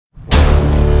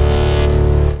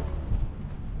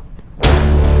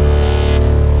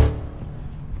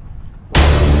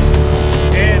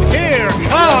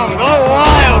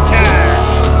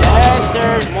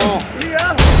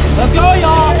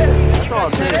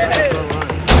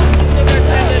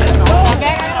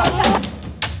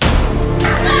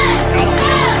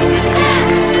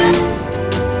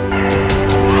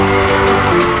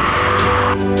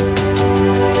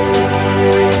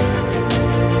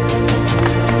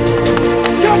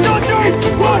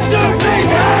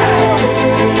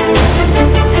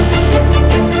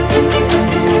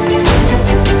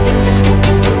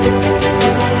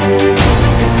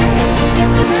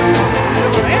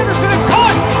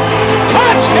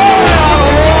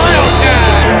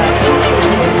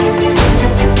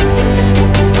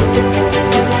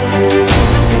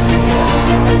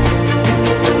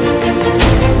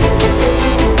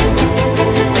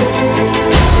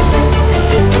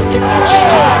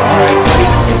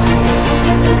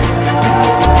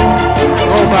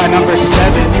by number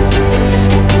 7.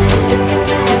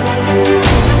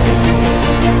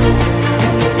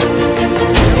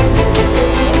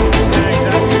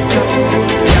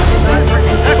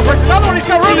 Breaks another one. He's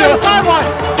got room on the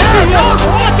sideline. There he goes,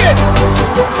 walking.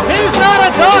 He's not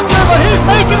a doctor, but he's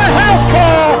making a house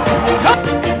call.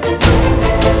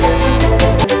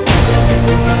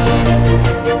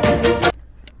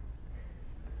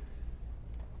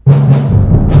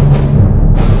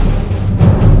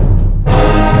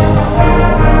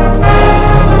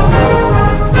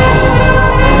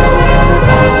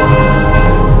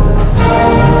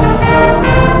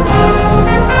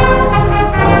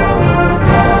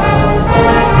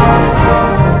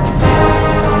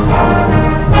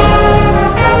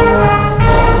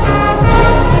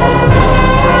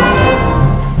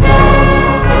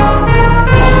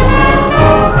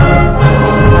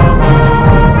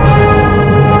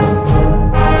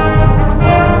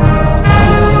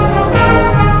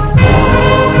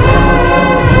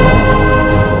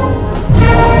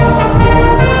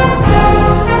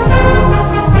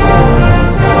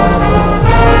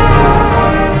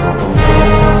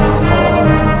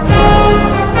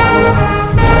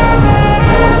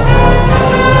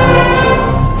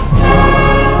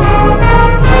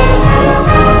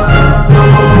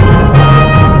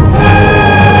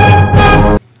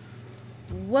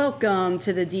 Welcome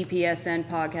to the DPSN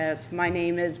Podcast. My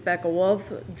name is Becca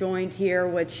Wolfe, joined here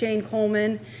with Shane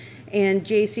Coleman and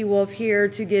JC Wolfe here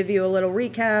to give you a little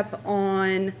recap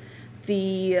on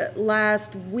the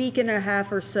last week and a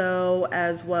half or so,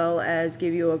 as well as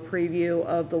give you a preview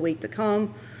of the week to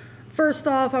come. First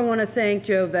off, I want to thank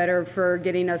Joe Vetter for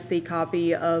getting us the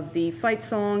copy of the fight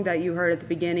song that you heard at the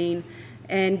beginning.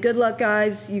 And good luck,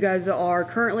 guys. You guys are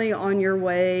currently on your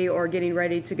way or getting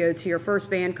ready to go to your first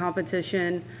band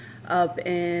competition up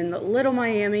in Little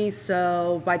Miami.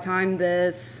 So by the time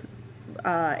this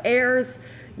airs,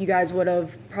 you guys would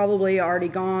have probably already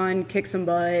gone, kicked some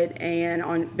butt,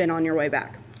 and been on your way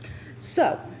back.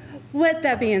 So with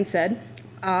that being said,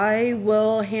 I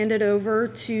will hand it over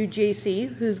to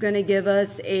JC, who's going to give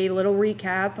us a little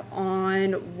recap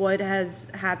on what has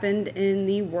happened in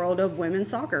the world of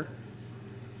women's soccer.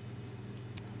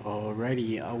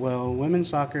 Alrighty, well, women's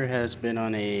soccer has been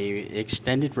on a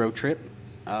extended road trip.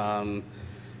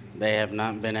 They have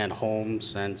not been at home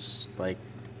since like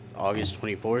August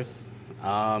 24th.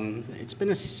 It's been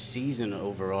a season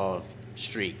overall of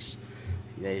streaks.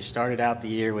 They started out the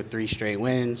year with 3 straight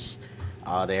wins.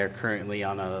 They are currently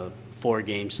on a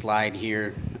 4-game slide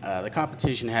here. The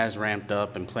competition has ramped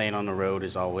up, and playing on the road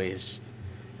is always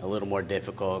a little more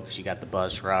difficult because you got the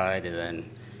bus ride, and then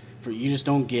you just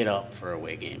don't get up for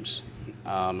away games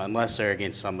unless they're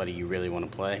against somebody you really want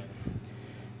to play.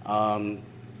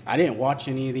 I didn't watch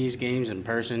any of these games in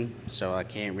person, so I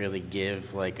can't really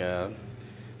give like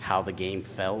how the game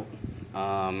felt.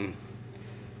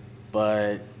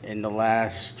 But in the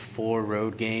last 4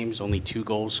 road games, only 2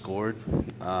 goals scored,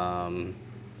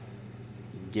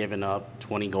 giving up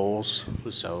 20 goals,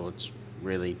 so it's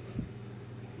really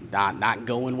not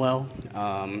going well.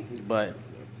 But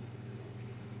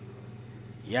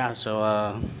yeah, so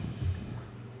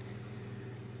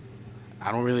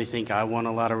I don't really think I won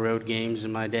a lot of road games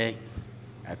in my day.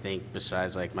 I think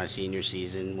besides like my senior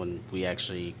season when we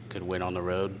actually could win on the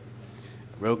road.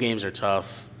 Road games are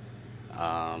tough.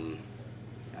 I'm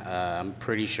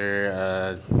pretty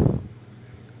sure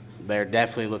they're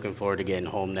definitely looking forward to getting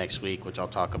home next week, which I'll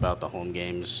talk about the home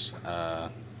games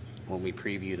when we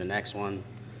preview the next one.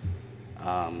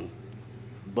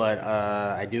 But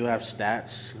I do have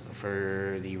stats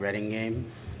for the Reading game.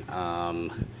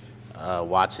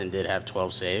 Watson did have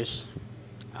 12 saves.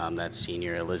 That's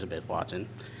senior Elizabeth Watson.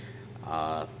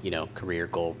 Career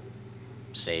goal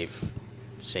save.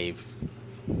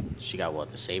 She got what,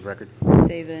 the save record?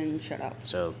 Save and shutout.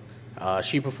 So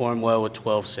she performed well with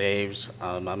 12 saves.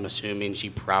 I'm assuming she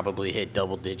probably hit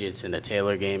double digits in the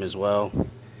Taylor game as well.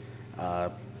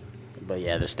 But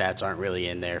yeah, the stats aren't really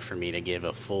in there for me to give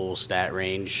a full stat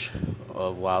range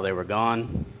of while they were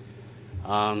gone.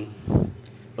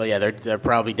 But yeah, they're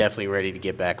probably definitely ready to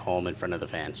get back home in front of the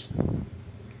fans.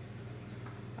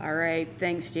 All right,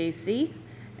 thanks, JC.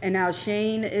 And now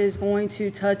Shane is going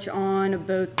to touch on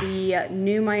both the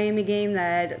new Miami game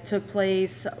that took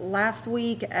place last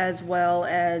week as well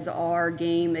as our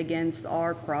game against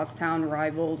our crosstown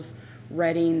rivals,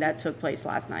 Reading, that took place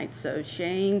last night. So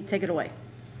Shane, take it away.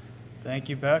 Thank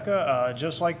you, Becca.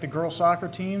 Just like the girls soccer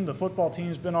team, the football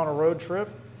team's been on a road trip,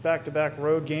 back-to-back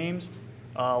road games.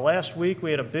 Last week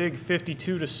we had a big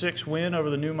 52-6 win over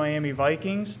the new Miami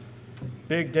Vikings.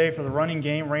 Big day for the running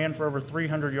game, ran for over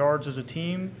 300 yards as a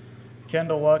team.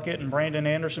 Kendall Luckett and Brandon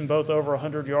Anderson both over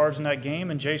 100 yards in that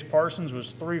game, and Jace Parsons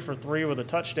was 3 for 3 with a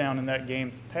touchdown in that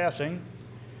game passing.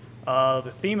 The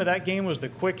theme of that game was the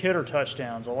quick hitter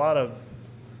touchdowns, a lot of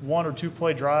 1 or 2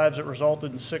 play drives that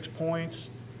resulted in 6 points.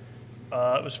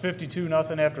 It was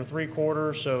 52-0 after 3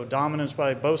 quarters, so dominance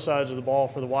by both sides of the ball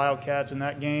for the Wildcats in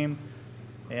that game.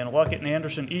 And Luckett and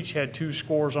Anderson each had 2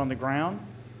 scores on the ground,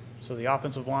 so the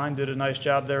offensive line did a nice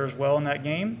job there as well in that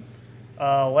game.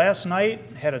 Last night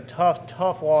had a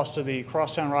tough loss to the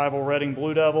crosstown rival Reading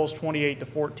Blue Devils,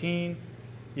 28-14.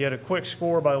 You had a quick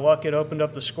score by Luckett, opened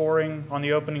up the scoring on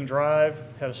the opening drive,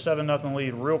 had a 7-0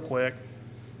 lead real quick.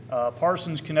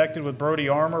 Parsons connected with Brody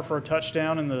Armour for a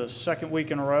touchdown in the second week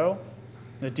in a row.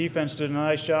 The defense did a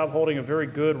nice job holding a very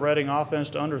good Reading offense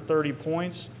to under 30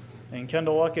 points. And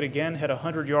Kendall Luckett again had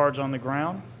 100 yards on the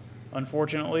ground.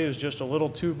 Unfortunately, it was just a little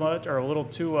too much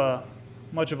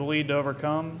of a lead to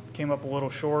overcome. Came up a little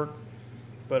short.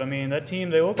 But, I mean, that team,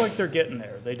 they look like they're getting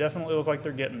there. They definitely look like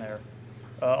they're getting there.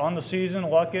 On the season,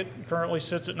 Luckett currently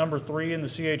sits at number 3 in the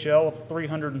CHL with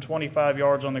 325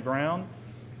 yards on the ground.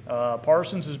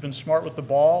 Parsons has been smart with the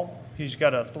ball. He's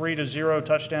got a 3-0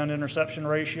 touchdown interception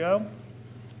ratio.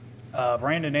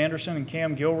 Brandon Anderson and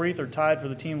Cam Gilreath are tied for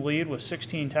the team lead with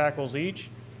 16 tackles each.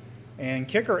 And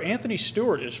kicker Anthony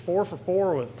Stewart is 4 for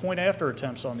 4 with point-after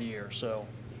attempts on the year. So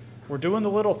we're doing the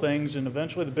little things, and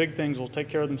eventually the big things will take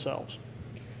care of themselves.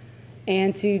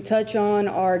 And to touch on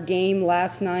our game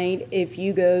last night, if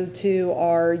you go to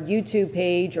our YouTube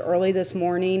page early this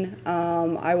morning,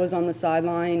 I was on the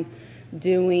sideline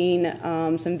doing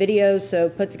some videos, so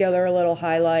put together a little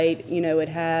highlight. You know, it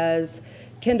has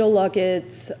Kendall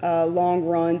Luckett's long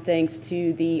run thanks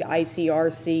to the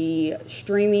ICRC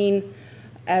streaming,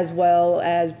 as well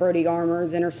as Brody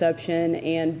Armour's interception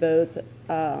and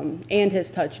and his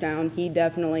touchdown. He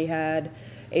definitely had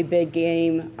a big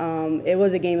game. It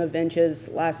was a game of inches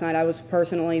last night. I was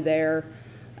personally there,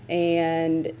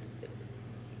 and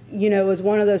you know, it was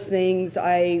one of those things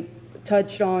I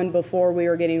touched on before we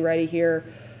were getting ready here.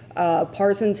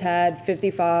 Parsons had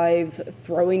 55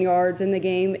 throwing yards in the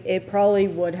game. It probably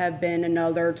would have been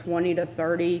another 20 to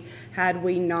 30 had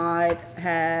we not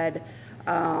had,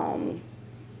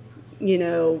 you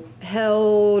know,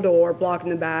 held or blocked in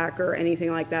the back or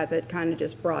anything like that that kind of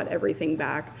just brought everything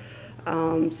back.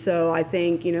 So I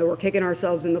think, you know, we're kicking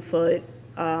ourselves in the foot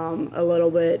a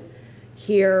little bit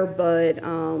here, but,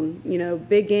 you know,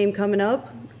 big game coming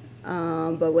up.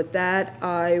 But with that,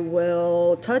 I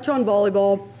will touch on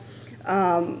volleyball.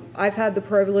 I've had the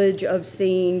privilege of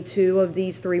seeing 2 of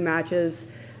these 3 matches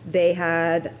they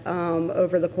had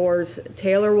over the course.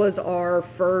 Taylor was our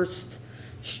first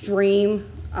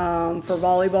stream for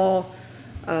volleyball.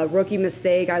 Rookie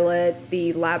mistake, I let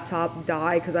the laptop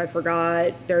die because I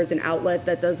forgot there's an outlet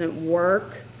that doesn't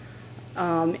work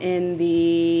in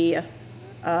the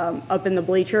up in the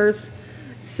bleachers.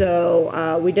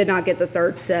 So we did not get the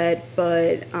 3rd set,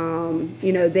 but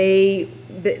you know, they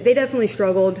definitely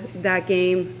struggled that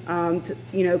game.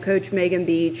 You know, Coach Megan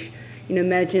Beach, you know,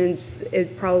 mentions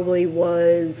it probably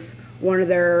was one of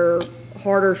their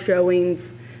harder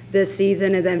showings this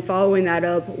season, and then following that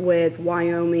up with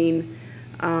Wyoming,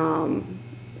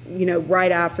 you know,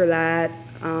 right after that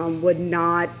would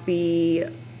not be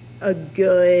a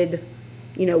good,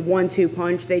 you know, 1-2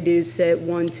 punch. They do sit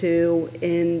 1-2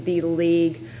 in the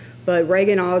league. But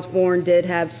Reagan Osborne did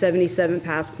have 77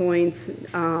 pass points.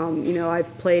 You know,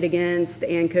 I've played against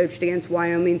and coached against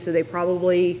Wyoming, so they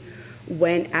probably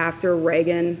went after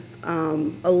Reagan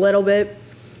a little bit.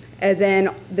 And then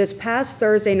this past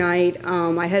Thursday night,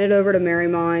 I headed over to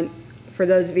Marymount. For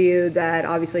those of you that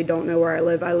obviously don't know where I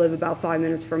live about 5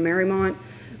 minutes from Marymount.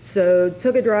 So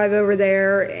took a drive over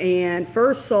there and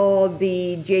first saw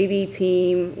the JV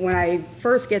team. When I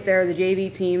first get there, the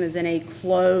JV team is in a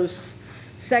close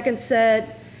second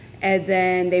set, and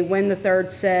then they win the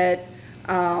 3rd set.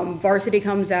 Varsity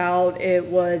comes out. It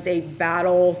was a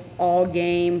battle all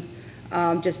game.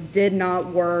 Just did not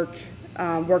work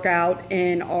out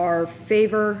in our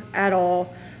favor at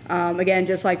all. Again,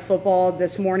 just like football,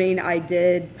 this morning I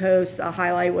did post a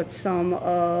highlight with some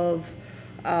of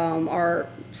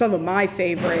my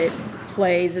favorite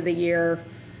plays of the year,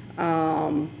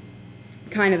 kind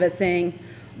of a thing.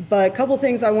 But a couple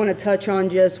things I want to touch on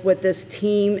just with this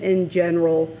team in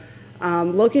general.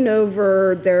 Looking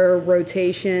over their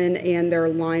rotation and their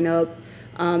lineup,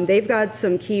 they've got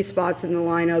some key spots in the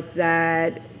lineup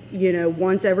that, you know,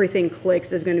 once everything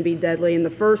clicks is going to be deadly. And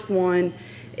the first one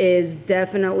is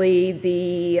definitely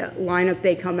the lineup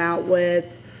they come out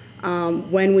with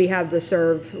when we have the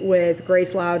serve, with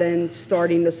Grace Loudon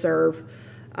starting to serve.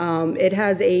 It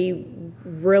has a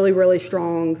really, really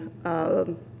strong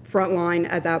front line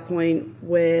at that point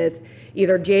with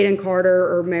either Jaden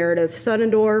Carter or Meredith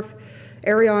Suddendorf,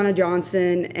 Ariana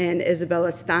Johnson, and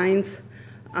Isabella Steins.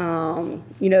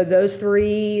 Those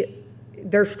three,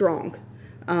 they're strong.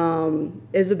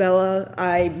 Isabella,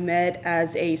 I met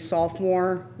as a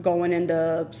sophomore going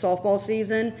into softball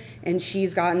season, and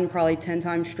she's gotten probably 10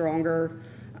 times stronger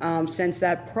since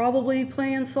that. Probably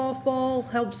playing softball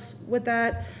helps with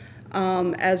that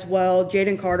as well.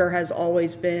 Jaden Carter has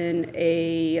always been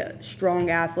a strong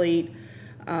athlete.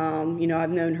 I've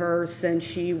known her since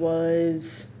she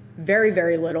was very,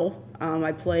 very little.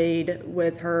 I played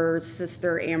with her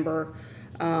sister Amber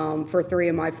for 3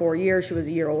 of my 4 years. She was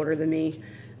a year older than me.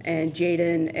 And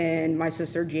Jaden and my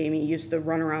sister Jamie used to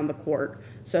run around the court.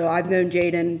 So I've known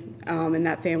Jaden and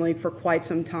that family for quite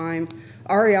some time.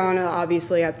 Ariana,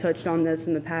 obviously, I've touched on this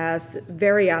in the past,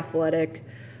 very athletic,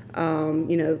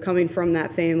 coming from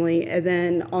that family. And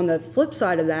then on the flip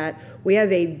side of that, we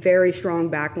have a very strong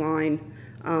back line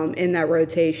in that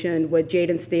rotation with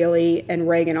Jaden Staley and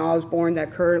Reagan Osborne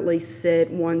that currently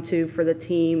sit 1-2 for the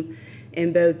team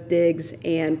in both digs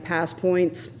and pass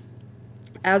points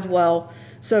as well.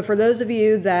 So for those of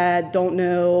you that don't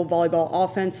know volleyball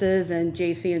offenses, and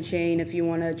JC and Shane, if you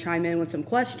want to chime in with some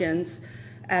questions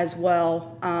as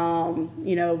well,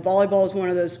 volleyball is one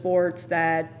of those sports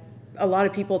that a lot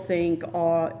of people think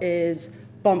is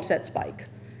bump set spike.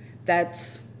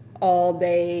 That's all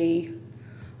they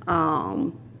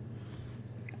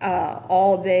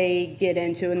get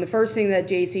into. And the first thing that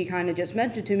JC kind of just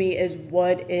mentioned to me is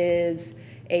what is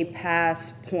a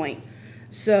pass point.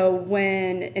 So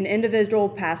when an individual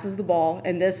passes the ball,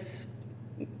 and this,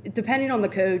 depending on the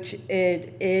coach,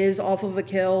 it is off of a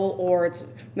kill, or it's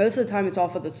most of the time it's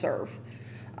off of the serve.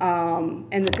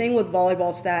 And the thing with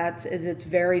volleyball stats is it's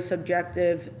very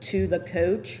subjective to the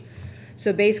coach.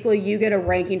 So basically you get a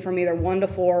ranking from either 1 to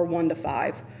 4 or 1 to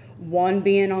 5. 1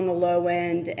 being on the low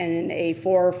end, and a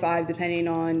 4 or 5, depending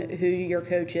on who your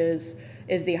coach is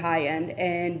the high end.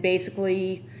 And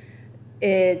basically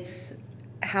it's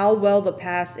how well the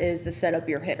pass is to set up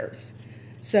your hitters.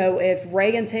 So if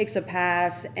Reagan takes a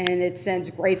pass and it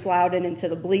sends Grace Loudon into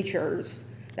the bleachers,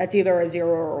 that's either a 0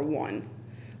 or a 1.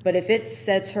 But if it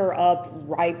sets her up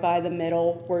right by the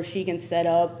middle where she can set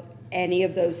up any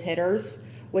of those hitters,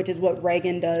 which is what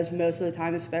Reagan does most of the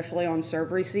time, especially on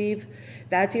serve receive,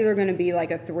 that's either going to be like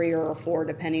a 3 or a 4,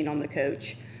 depending on the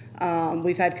coach.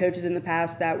 We've had coaches in the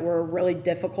past that were really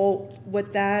difficult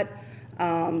with that.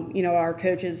 Our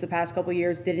coaches the past couple of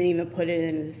years didn't even put it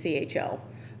into the CHL.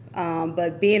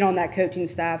 But being on that coaching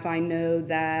staff, I know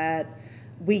that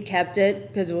we kept it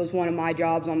because it was one of my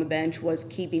jobs on the bench, was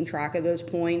keeping track of those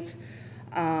points.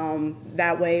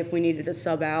 That way, if we needed to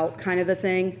sub out, kind of a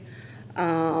thing.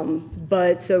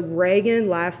 But so Reagan,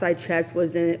 last I checked,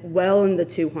 was well in the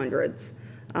 200s.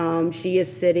 She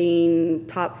is sitting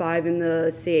top 5 in the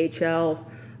CHL.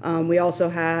 We also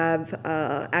have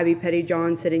Abby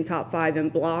Pettyjohn sitting top 5 in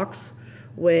blocks,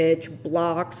 which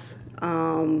blocks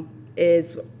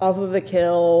is off of a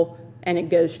kill and it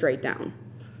goes straight down.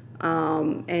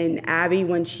 And Abby,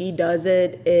 when she does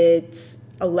it, it's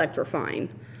electrifying.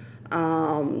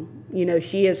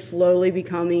 She is slowly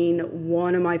becoming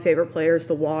one of my favorite players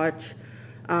to watch.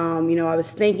 I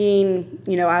was thinking,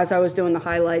 as I was doing the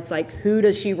highlights, like, who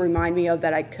does she remind me of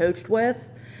that I coached with?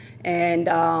 And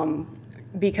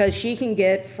because she can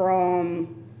get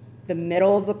from the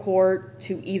middle of the court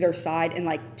to either side in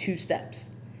like 2 steps.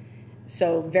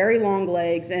 So very long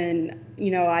legs. And,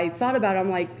 I thought about it, I'm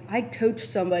like, I coached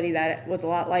somebody that was a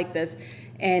lot like this,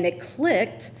 and it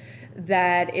clicked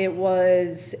that it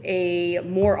was a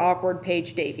more awkward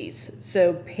Paige Davies.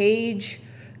 So Paige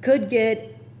could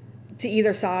get to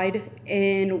either side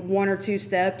in 1 or 2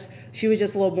 steps. She was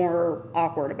just a little more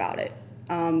awkward about it.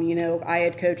 I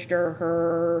had coached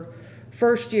her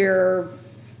first year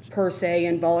per se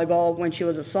in volleyball when she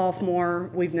was a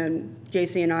sophomore.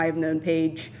 JC and I have known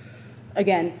Paige,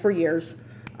 again, for years.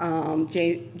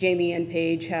 Jamie and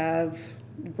Paige have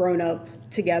grown up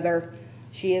together.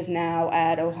 She is now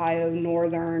at Ohio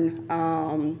Northern,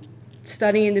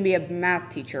 studying to be a math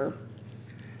teacher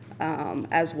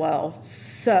as well.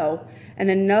 So,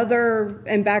 and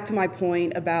back to my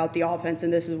point about the offense,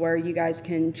 and this is where you guys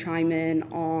can chime in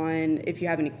on if you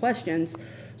have any questions.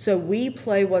 So we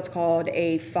play what's called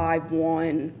a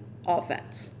 5-1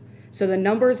 offense. So the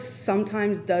numbers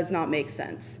sometimes does not make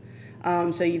sense.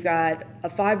 So you've got a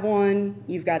 5-1,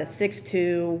 you've got a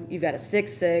 6-2, you've got a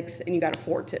 6-6, and you've got a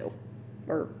 4-2.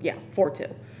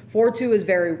 4-2. 4-2 is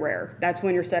very rare. That's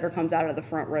when your setter comes out of the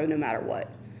front row no matter what.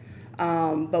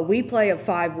 But we play a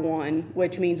 5-1,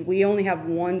 which means we only have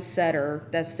one setter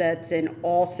that sets in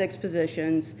all 6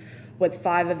 positions, with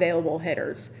 5 available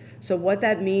hitters. So what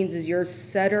that means is your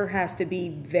setter has to be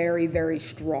very, very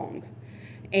strong.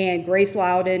 And Grace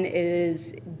Loudon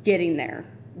is getting there,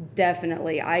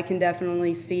 definitely. I can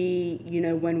definitely see,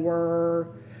 when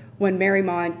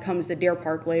Marymount comes to Deer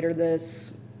Park later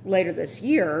this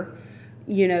year,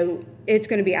 it's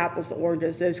going to be apples to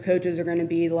oranges. Those coaches are going to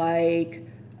be like,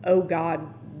 oh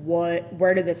God,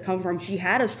 where did this come from? She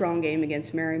had a strong game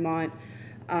against Marymount.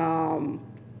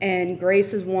 And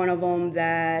Grace is one of them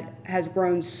that has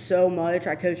grown so much.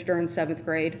 I coached her in 7th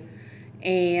grade.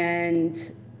 And,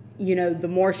 the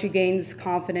more she gains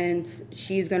confidence,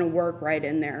 she's going to work right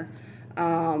in there.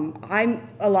 I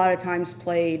a lot of times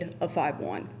played a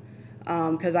 5-1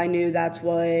 because I knew that's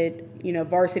what,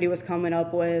 varsity was coming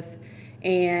up with.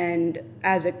 And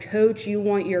as a coach, you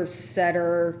want you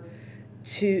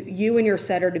and your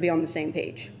setter to be on the same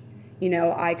page.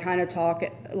 I kind of talk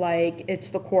like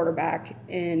it's the quarterback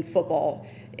in football.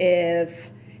 If,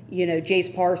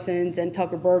 Jace Parsons and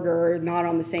Tucker Berger are not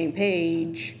on the same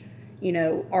page,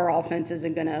 our offense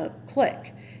isn't going to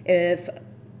click. If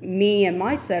me and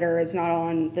my setter is not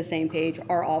on the same page,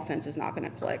 our offense is not going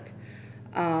to click.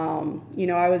 I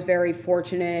was very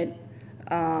fortunate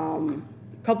a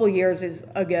couple of years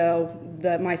ago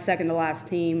that my second to last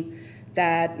team,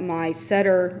 that my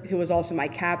setter, who was also my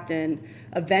captain,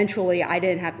 eventually I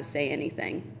didn't have to say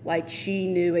anything. Like, she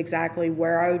knew exactly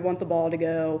where I would want the ball to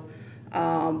go.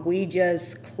 We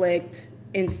just clicked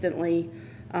instantly.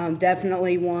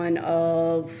 Definitely one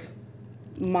of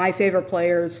my favorite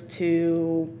players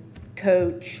to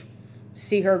coach,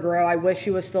 see her grow. I wish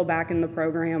she was still back in the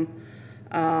program,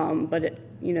 but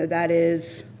that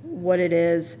is what it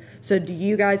is. So do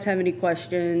you guys have any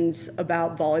questions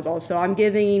about volleyball? So I'm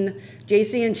giving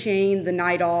JC and Shane the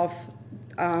night off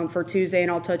for Tuesday,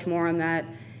 and I'll touch more on that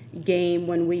game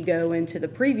when we go into the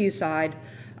preview side.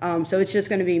 So it's just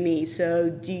going to be me. So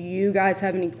do you guys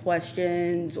have any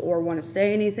questions or want to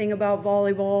say anything about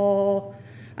volleyball?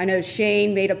 I know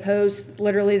Shane made a post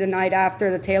literally the night after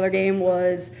the Taylor game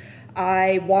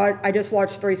I just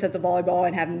watched 3 sets of volleyball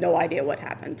and have no idea what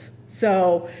happened.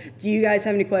 So do you guys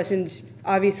have any questions?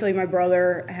 Obviously, my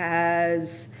brother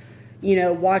has,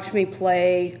 watched me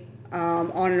play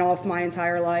on and off my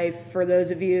entire life. For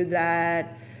those of you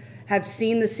that have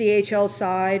seen the CHL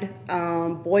side,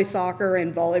 boys soccer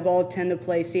and volleyball tend to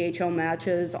play CHL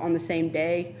matches on the same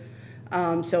day.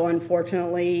 So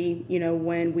unfortunately,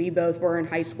 when we both were in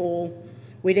high school,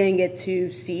 we didn't get to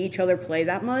see each other play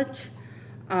that much.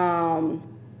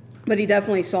 But he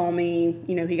definitely saw me,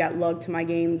 he got lugged to my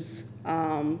games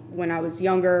when I was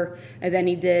younger, and then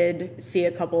he did see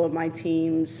a couple of my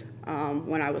teams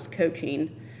when I was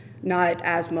coaching. Not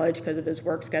as much because of his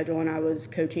work schedule, and I was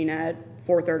coaching at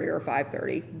 4:30 or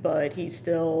 5:30, but he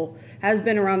still has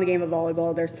been around the game of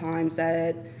volleyball. There's times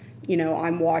that,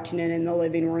 I'm watching it in the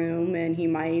living room and he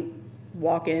might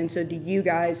walk in. So do you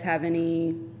guys have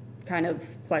any kind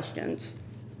of questions?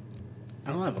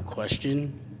 I don't have a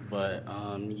question, but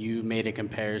you made a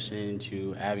comparison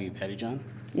to Abby Pettyjohn.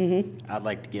 Mm-hmm. I'd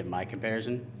like to give my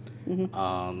comparison.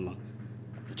 Mm-hmm.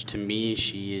 Which to me,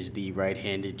 she is the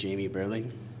right-handed Jamie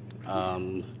Burling.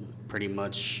 Pretty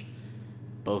much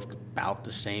both about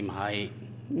the same height,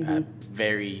 mm-hmm.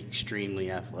 Very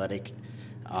extremely athletic,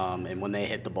 and when they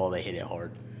hit the ball, they hit it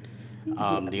hard.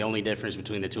 The only difference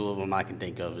between the two of them I can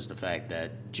think of is the fact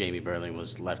that Jamie Burling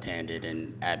was left-handed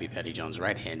and Abby Pettyjohn's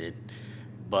right-handed.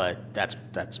 But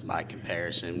that's my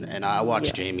comparison, and I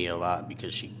watched Jamie a lot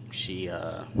because she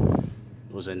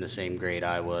was in the same grade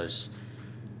I was,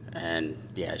 and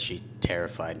she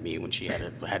terrified me when she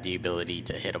had the ability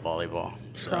to hit a volleyball.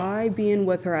 So. Try being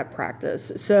with her at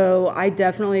practice. So I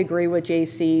definitely agree with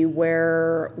JC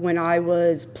where when I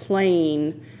was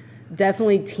playing,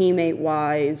 definitely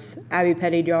teammate-wise, Abby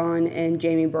Pettyjohn and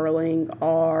Jamie Burling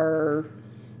are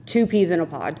 2 peas in a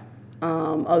pod.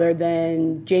 Other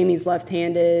than Jamie's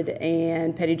left-handed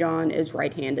and Pettyjohn is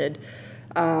right-handed.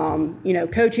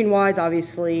 Coaching-wise,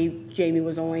 obviously, Jamie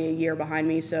was only a year behind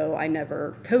me, so I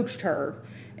never coached her,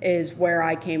 is where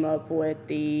I came up with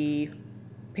the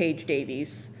Paige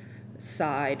Davies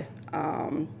side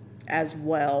as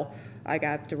well. I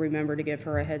got to remember to give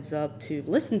her a heads up to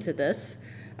listen to this.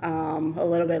 A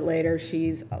little bit later,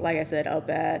 she's, like I said, up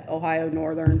at Ohio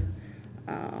Northern.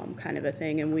 Kind of a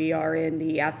thing, and we are in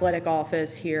the athletic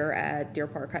office here at Deer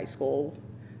Park High School.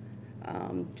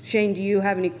 Shane, do you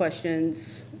have any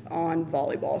questions on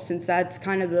volleyball, since that's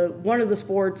kind of one of the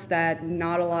sports that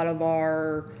not a lot of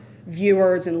our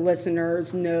viewers and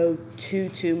listeners know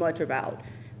too much about?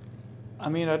 I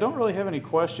mean, I don't really have any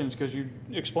questions because you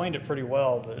explained it pretty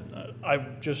well, but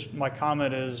my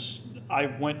comment is I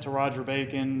went to Roger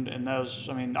Bacon, and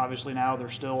obviously now they're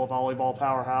still a volleyball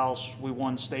powerhouse. We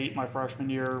won state my freshman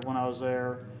year when I was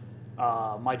there.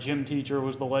 My gym teacher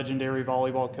was the legendary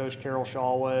volleyball coach, Carol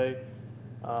Shawway.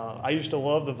 I used to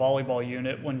love the volleyball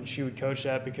unit when she would coach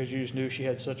that because you just knew she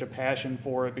had such a passion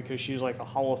for it because she's like a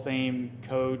Hall of Fame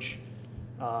coach.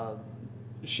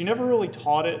 She never really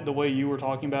taught it the way you were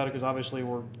talking about it because obviously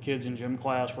we're kids in gym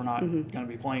class. We're not going to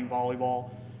be playing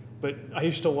volleyball. But I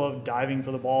used to love diving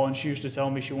for the ball, and she used to tell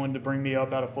me she wanted to bring me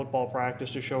up out of football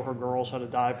practice to show her girls how to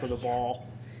dive for the ball.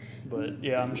 But,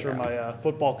 yeah, I'm sure my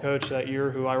football coach that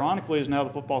year, who ironically is now the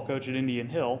football coach at Indian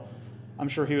Hill, I'm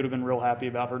sure he would have been real happy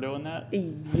about her doing that.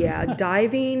 Yeah,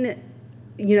 diving,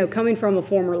 coming from a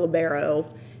former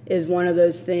libero is one of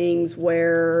those things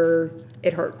where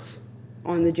it hurts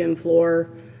on the gym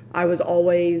floor. I was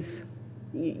always...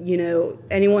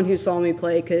 anyone who saw me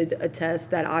play could attest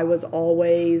that I was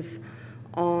always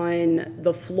on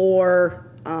the floor.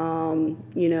 I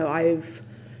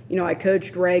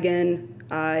coached Reagan.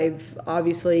 I've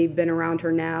obviously been around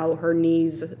her now. Her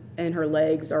knees and her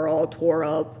legs are all tore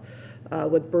up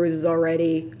with bruises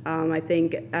already. I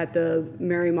think at the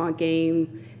Marymount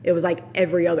game, it was like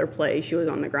every other play she was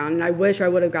on the ground. And I wish I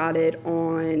would have got it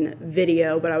on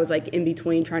video, but I was like in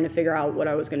between trying to figure out what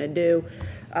I was going to do.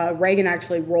 Reagan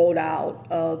actually rolled out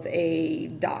of a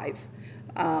dive.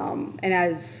 And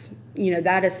as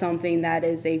that is something that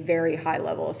is a very high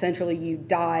level. Essentially, you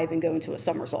dive and go into a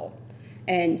somersault,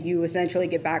 and you essentially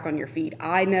get back on your feet.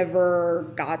 I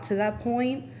never got to that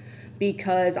point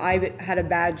because I had a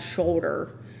bad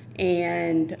shoulder,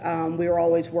 and we were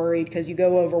always worried because you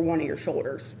go over one of your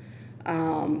shoulders.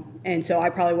 And so I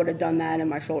probably would have done that, and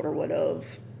my shoulder would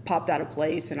have popped out of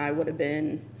place, and I would have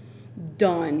been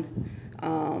done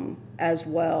as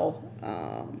well,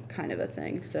 kind of a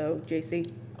thing. So,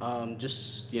 JC?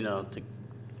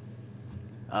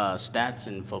 Stats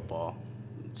in football,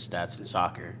 stats in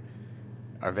soccer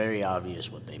are very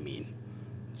obvious what they mean.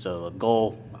 So a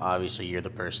goal, obviously you're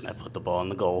the person that put the ball in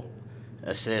the goal.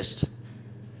 Assist,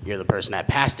 you're the person that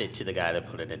passed it to the guy that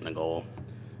put it in the goal.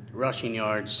 Rushing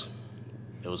yards,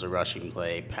 it was a rushing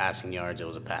play. Passing yards, it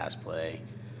was a pass play.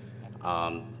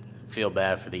 Feel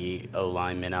bad for the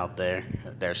O-linemen out there.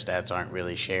 Their stats aren't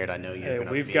really shared. I know you're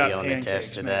going to be on the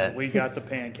test to that. We got the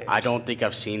pancakes. I don't think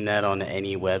I've seen that on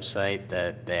any website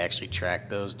that they actually track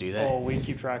those, do they? Oh, we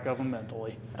keep track of them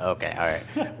mentally. Okay, all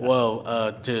right.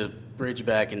 Well, to bridge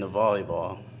back into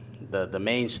volleyball, the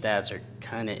main stats are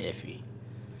kind of iffy.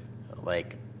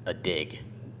 Like a dig.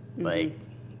 Mm-hmm. Like,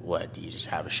 what, do you just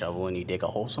have a shovel and you dig a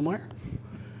hole somewhere?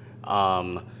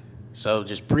 So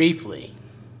just briefly,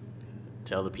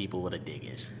 tell the people what a dig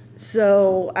is.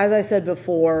 So, as I said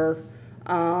before,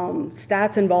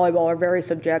 stats in volleyball are very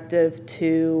subjective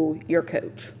to your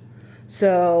coach.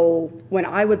 So, when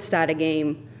I would stat a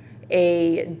game,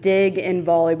 a dig in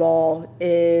volleyball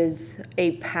is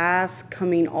a pass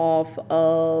coming off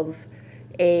of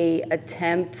a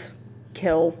attempt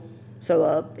kill, so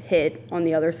a hit on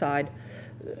the other side.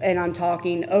 And I'm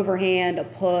talking overhand, a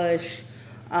push,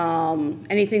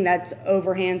 anything that's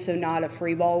overhand, so not a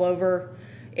free ball over.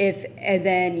 And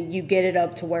then you get it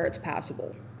up to where it's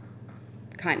passable,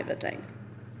 kind of a thing.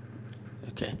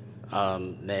 Okay.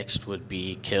 Next would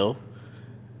be kill.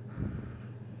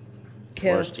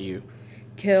 Kill. First to you.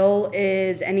 Kill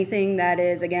is anything that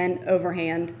is, again,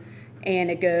 overhand, and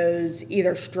it goes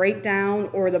either straight down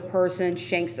or the person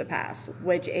shanks the pass,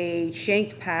 which a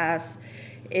shanked pass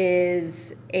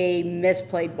is a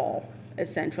misplayed ball,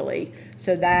 essentially.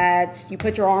 So that's, you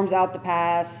put your arms out to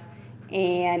pass,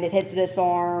 and it hits this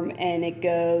arm, and it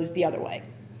goes the other way,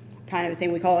 kind of a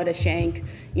thing. We call it a shank.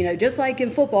 Just like in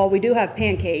football, we do have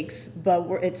pancakes, but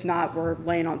we're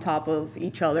laying on top of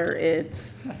each other.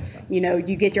 It's,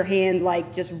 you get your hand,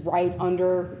 like, just right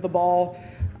under the ball.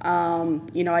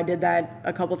 I did that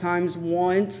a couple times.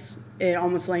 Once, it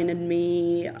almost landed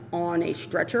me on a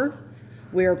stretcher.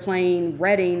 We were playing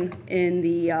Reading in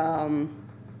the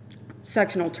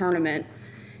sectional tournament,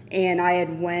 and I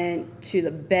had went to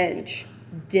the bench,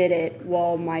 did it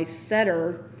while my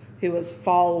setter, who was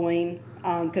following,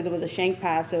 because it was a shank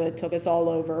pass, so it took us all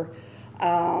over.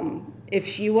 If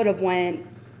she would have went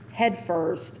head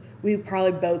first, we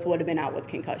probably both would have been out with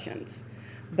concussions.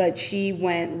 But she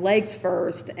went legs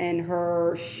first, and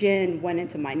her shin went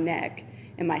into my neck,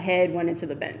 and my head went into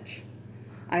the bench.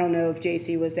 I don't know if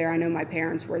JC was there. I know my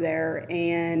parents were there,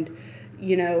 and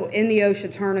in the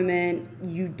OSHA tournament,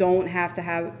 you don't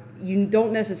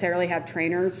necessarily have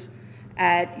trainers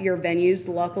at your venues.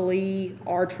 Luckily,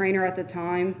 our trainer at the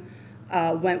time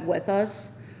went with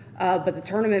us, but the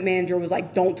tournament manager was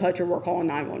like, "Don't touch her, we're calling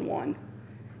 911."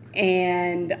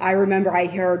 And I remember I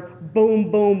heard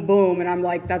boom, boom, boom, and I'm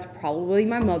like, that's probably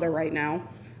my mother right now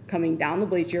coming down the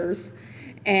bleachers.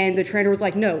 And the trainer was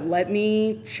like, no, let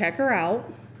me check her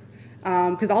out.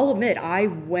 Because I'll admit, I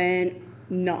went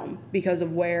numb because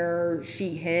of where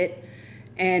she hit.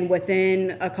 And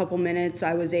within a couple minutes,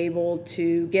 I was able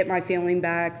to get my feeling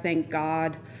back, thank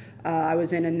God. I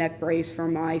was in a neck brace for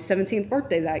my 17th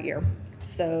birthday that year.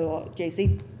 So,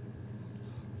 JC?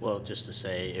 Well, just to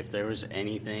say, if there was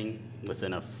anything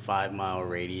within a 5-mile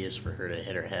radius for her to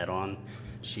hit her head on,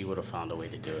 she would have found a way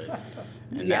to do it.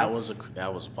 And Yeah. that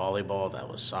was volleyball, that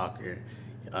was soccer.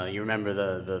 You remember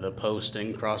the post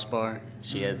and crossbar?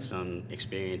 She had some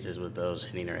experiences with those,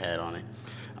 hitting her head on it.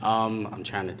 I'm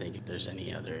trying to think if there's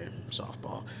any other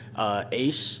softball.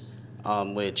 Ace,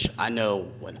 which I know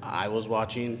when I was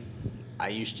watching, I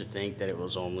used to think that it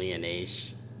was only an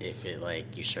ace if it,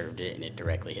 like, you served it and it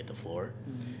directly hit the floor.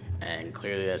 And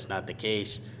clearly that's not the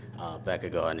case. Becca,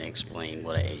 go ahead and explain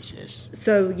what an ace is.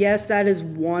 So, yes, that is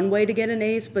one way to get an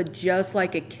ace, but just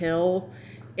like a kill,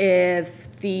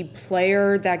 if the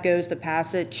player that goes to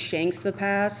pass it shanks the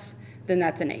pass, then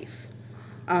that's an ace.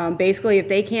 Basically, if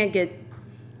they can't get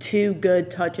 2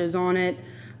 good touches on it,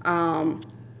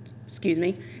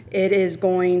 it is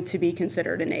going to be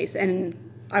considered an ace. And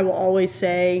I will always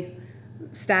say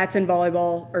stats in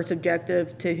volleyball are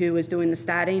subjective to who is doing the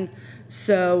statting.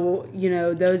 So,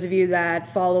 those of you that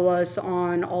follow us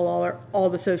on all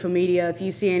the social media, if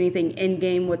you see anything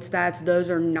in-game with stats, those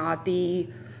are not the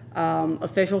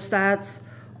official stats.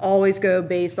 Always go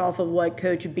based off of what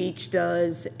Coach Beach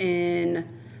does and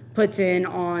puts in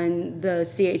on the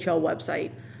CHL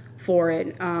website for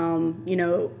it.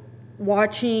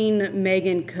 Watching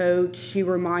Megan coach, she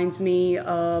reminds me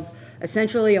of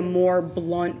essentially a more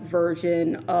blunt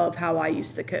version of how I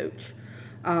used to coach.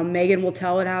 Megan will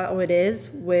tell it how it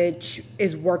is, which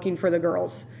is working for the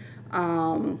girls.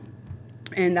 And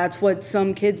that's what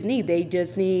some kids need. They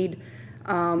just need,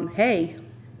 hey,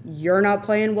 you're not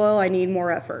playing well, I need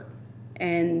more effort.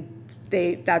 And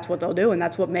that's what they'll do, and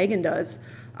that's what Megan does.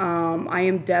 I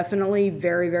am definitely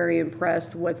very, very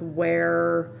impressed with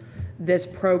where this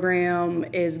program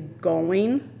is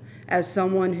going. As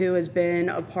someone who has been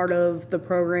a part of the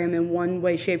program in one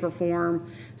way, shape, or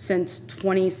form since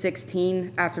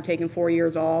 2016, after taking 4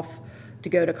 years off to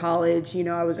go to college,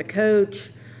 I was a coach.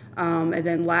 And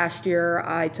then last year,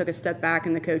 I took a step back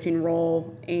in the coaching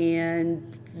role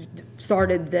and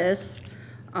started this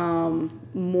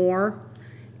more.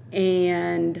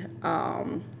 And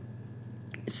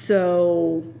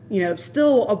so,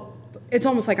 it's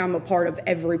almost like I'm a part of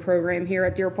every program here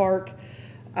at Deer Park.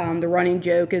 The running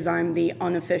joke is I'm the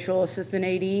unofficial assistant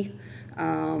AD.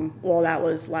 That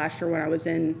was last year when I was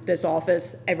in this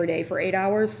office every day for 8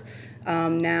 hours.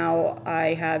 Now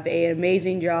I have an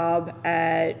amazing job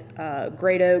at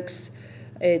Great Oaks.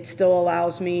 It still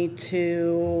allows me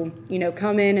to,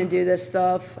 come in and do this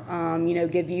stuff,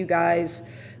 give you guys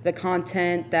the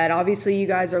content that obviously you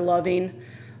guys are loving.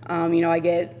 I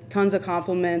get tons of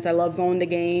compliments. I love going to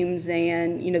games,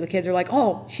 and, the kids are like,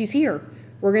 oh, she's here.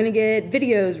 We're going to get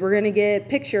videos, we're going to get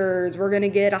pictures, we're going to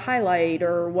get a highlight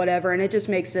or whatever, and it just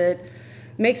makes it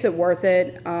worth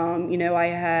it. I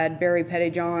had Barry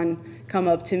Pettyjohn come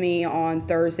up to me on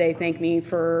Thursday, thank me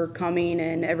for coming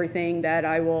and everything that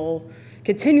I will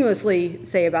continuously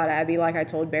say about Abby. Like I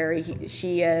told Barry,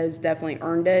 she has definitely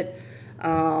earned it.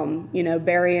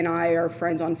 Barry and I are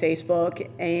friends on Facebook,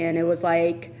 and it was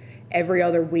like every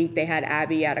other week they had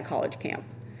Abby at a college camp.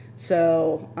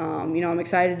 So, I'm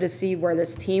excited to see where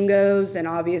this team goes and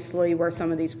obviously where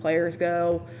some of these players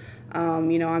go.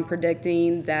 I'm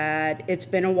predicting that it's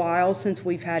been a while since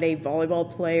we've had a volleyball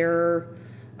player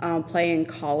play in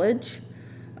college,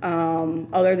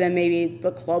 other than maybe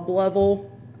the club level.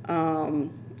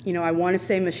 I want to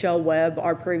say Michelle Webb,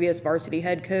 our previous varsity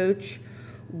head coach,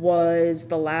 was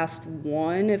the last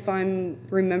one, if I'm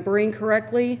remembering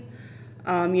correctly.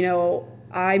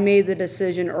 I made the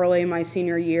decision early in my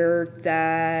senior year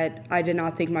that I did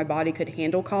not think my body could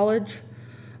handle college.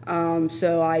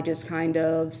 So I just kind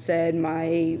of said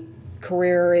my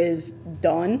career is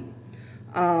done.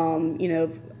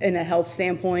 In a health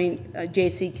standpoint,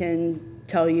 JC can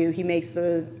tell you, he makes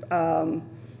the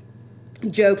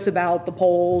jokes about the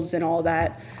polls and all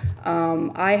that.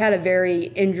 I had a very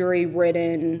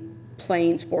injury-ridden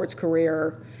playing sports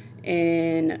career.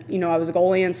 And, I was a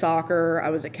goalie in soccer, I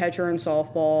was a catcher in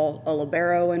softball, a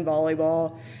libero in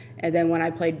volleyball, and then when I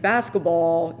played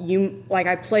basketball,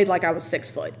 I played like I was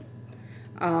 6 foot.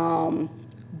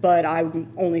 But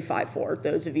I'm only 5'4".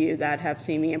 Those of you that have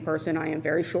seen me in person, I am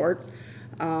very short.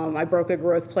 I broke a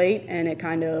growth plate, and it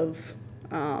kind of,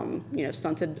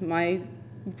 stunted my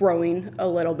growing a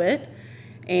little bit.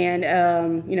 And,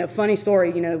 funny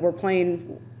story,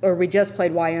 we just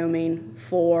played Wyoming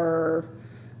for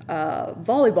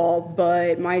volleyball,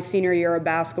 but my senior year of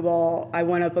basketball, I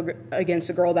went up against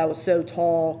a girl that was so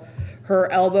tall,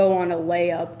 her elbow on a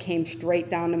layup came straight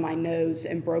down to my nose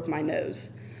and broke my nose.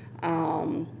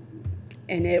 And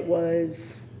it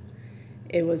was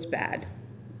bad.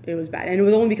 It was bad. And it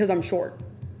was only because I'm short.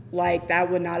 Like, that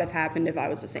would not have happened if I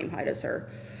was the same height as her.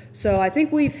 So I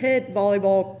think we've hit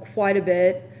volleyball quite a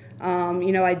bit.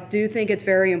 I do think it's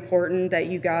very important that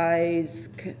you guys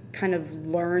kind of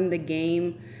learn the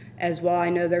game as well. I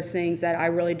know there's things that I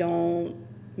really don't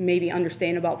maybe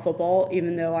understand about football,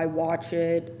 even though I watch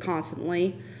it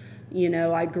constantly.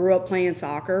 I grew up playing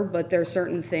soccer, but there's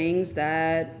certain things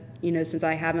that, since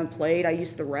I haven't played, I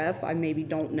used to ref, I maybe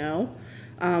don't know.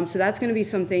 So that's going to be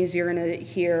some things you're going to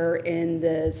hear in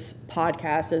this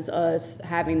podcast, is us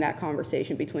having that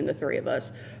conversation between the three of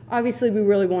us. Obviously, we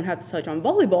really won't have to touch on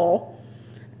volleyball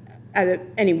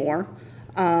anymore.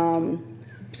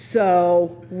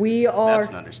 So we are... That's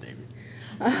an understatement.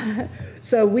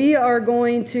 So we are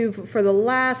going to, for the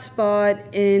last spot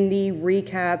in the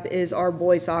recap, is our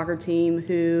boys soccer team,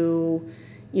 who...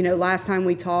 last time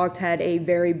we talked, had a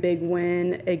very big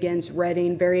win against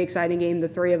Reading. Very exciting game. The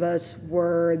three of us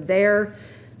were there.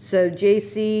 So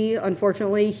JC,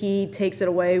 unfortunately, he takes it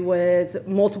away with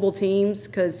multiple teams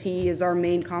because he is our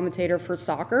main commentator for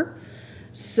soccer.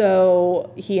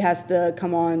 So he has to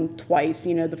come on twice.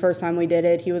 The first time we did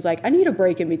it, he was like, I need a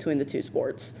break in between the two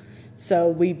sports. So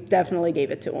we definitely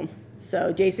gave it to him.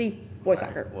 So JC, boys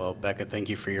soccer. Well, Becca, thank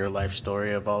you for your life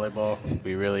story of volleyball.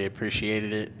 We really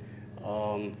appreciated it.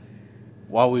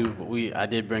 While I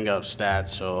did bring up stats,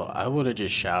 so I would have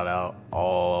just shout out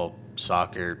all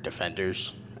soccer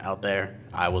defenders out there.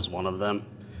 I was one of them,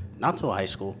 not till high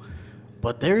school,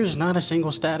 but there is not a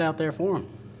single stat out there for them.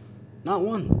 Not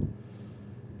one.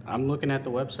 I'm looking at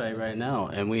the website right now,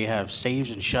 and we have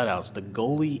saves and shutouts. The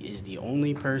goalie is the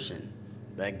only person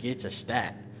that gets a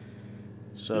stat.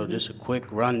 So just a quick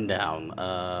rundown.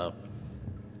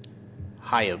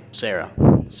 Sarah.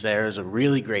 Sarah's a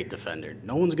really great defender.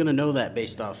 No one's going to know that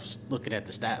based off looking at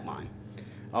the stat line.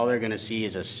 All they're going to see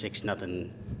is a 6-0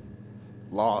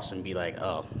 loss and be like,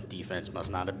 oh, defense must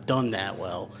not have done that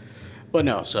well. But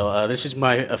no, so this is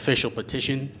my official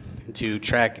petition to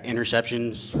track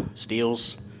interceptions,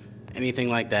 steals, anything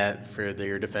like that for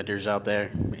your defenders out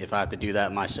there. If I have to do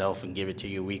that myself and give it to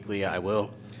you weekly, I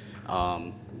will.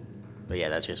 But yeah,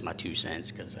 that's just my 2 cents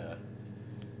because,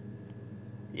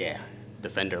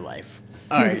 defender life.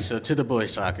 All right, so to the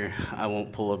boys soccer. I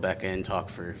won't pull a Becca and talk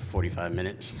for 45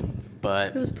 minutes,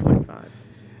 but It was 25.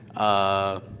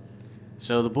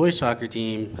 So the boys soccer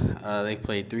team, they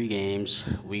played 3 games.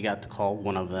 We got to call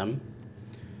one of them,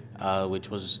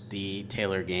 which was the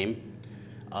Taylor game.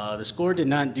 The score did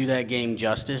not do that game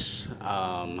justice.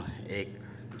 It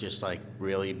just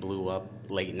really blew up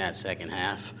late in that second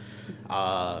half,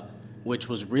 which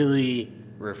was really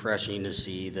refreshing to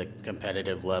see the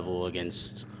competitive level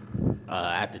against,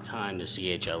 at the time, the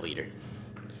CHL leader.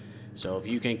 So if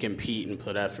you can compete and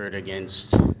put effort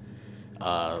against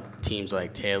teams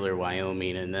like Taylor,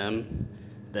 Wyoming, and them,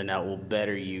 then that will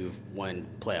better you when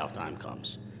playoff time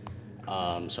comes.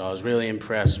 So I was really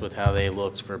impressed with how they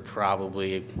looked for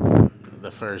probably the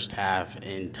first half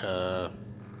into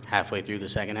halfway through the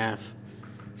second half,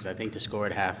 because I think the score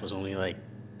at half was only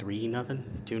 3-0,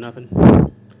 2-0.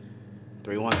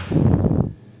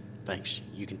 3-1. Thanks.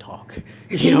 You can talk.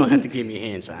 You don't have to give me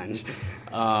hand signs.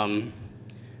 And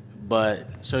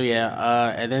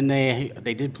then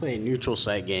they did play a neutral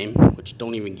site game, which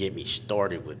don't even get me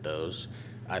started with those.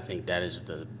 I think that is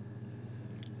the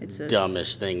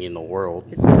dumbest thing in the world.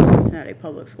 It's the Cincinnati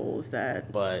Public Schools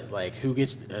that. But who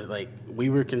gets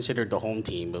we were considered the home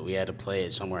team, but we had to play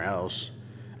it somewhere else.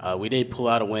 We did pull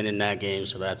out a win in that game,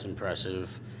 so that's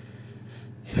impressive.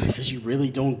 Because you really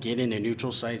don't get in a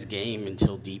neutral site game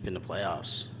until deep in the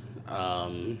playoffs.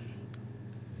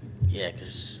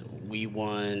 Because we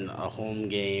won a home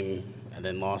game and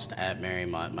then lost at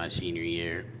Marymount my senior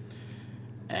year.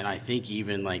 And I think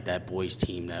even that boys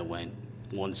team that went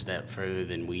one step further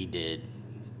than we did,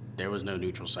 there was no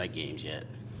neutral site games yet.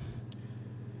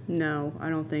 No, I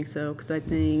don't think so. Because I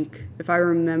think, if I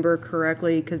remember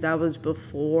correctly, because that was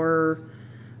before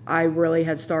I really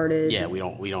had started. Yeah, we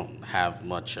don't have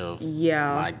much of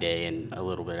my day and a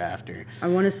little bit after. I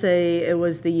want to say it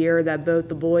was the year that both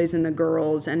the boys and the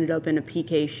girls ended up in a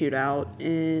PK shootout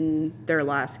in their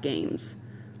last games.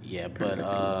 Yeah, but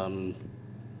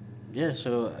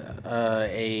so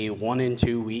a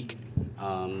 1-2 week.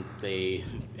 They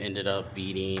ended up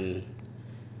beating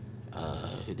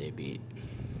who'd they beat?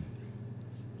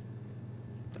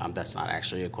 That's not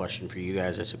actually a question for you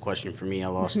guys. That's a question for me. I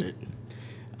lost it.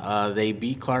 They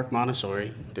beat Clark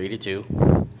Montessori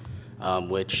 3-2,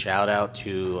 which shout out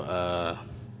to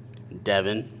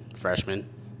Devin, freshman,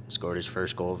 scored his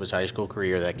first goal of his high school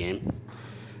career that game.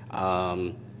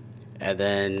 And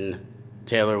then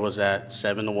Taylor was that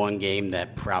 7-1 game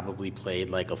that probably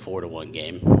played like a 4-1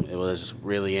 game. It was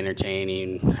really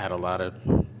entertaining, had a lot of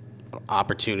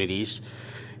opportunities.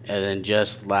 And then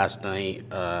just last night,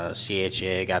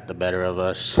 CHA got the better of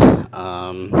us.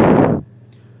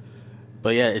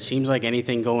 But yeah, it seems like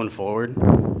anything going forward,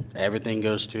 everything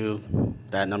goes to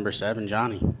that number 7,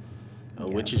 Johnny,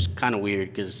 which is kind of weird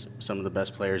because some of the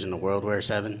best players in the world wear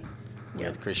 7,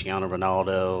 with Cristiano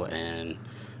Ronaldo and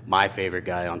my favorite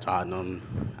guy on Tottenham,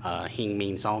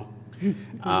 Heung-min Son.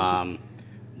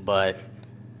 But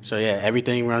so yeah,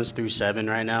 everything runs through 7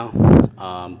 right now.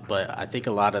 But I think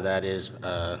a lot of that is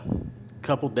a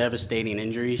couple devastating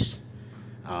injuries.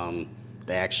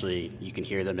 They actually, you can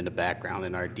hear them in the background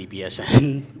in our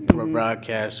DPSN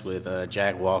broadcast with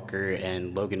Jack Walker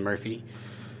and Logan Murphy,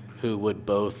 who would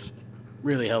both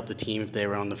really help the team if they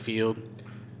were on the field.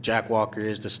 Jack Walker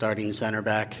is the starting center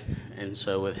back, and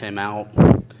so with him out,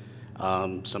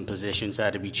 some positions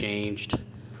had to be changed.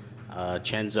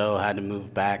 Chenzo had to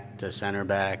move back to center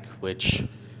back, which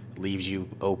leaves you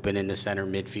open in the center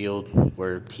midfield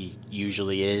where he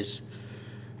usually is.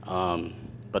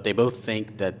 But they both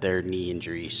think that they're knee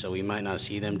injuries, so we might not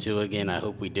see them two again. I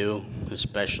hope we do,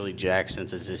 especially Jack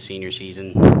since it's his senior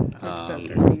season. Both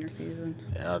their senior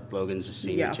seasons. Logan's a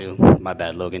senior too. My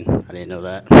bad, Logan. I didn't know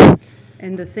that.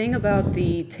 And the thing about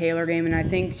the Taylor game, and I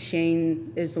think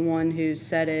Shane is the one who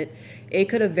said it, it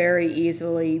could have very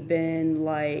easily been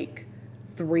like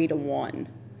 3-1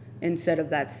 instead of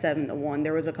that 7-1.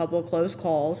 There was a couple of close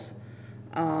calls.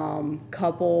 I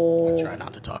try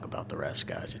not to talk about the refs,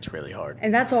 guys. It's really hard.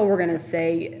 And that's all we're going to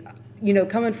say. You know,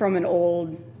 coming from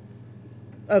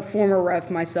a former ref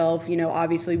myself, you know,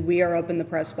 obviously we are up in the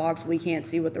press box. We can't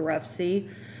see what the refs see.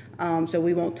 So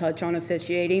we won't touch on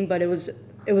officiating, but it was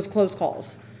close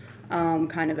calls,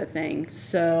 kind of a thing.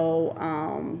 So,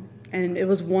 and it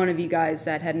was one of you guys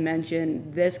that had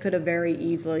mentioned this could have very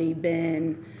easily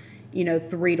been, you know,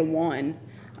 3-1.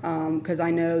 Because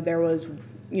I know there was,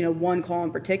 you know, one call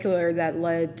in particular that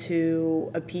led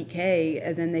to a PK,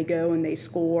 and then they go and they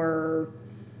score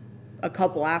a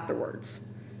couple afterwards.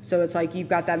 So it's like you've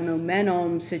got that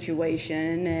momentum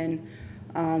situation, and,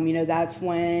 you know, that's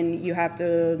when you have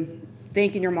to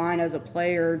think in your mind as a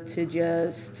player to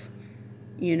just,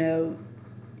 you know,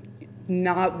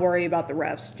 not worry about the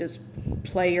refs, just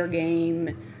play your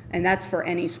game, and that's for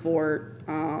any sport.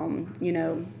 You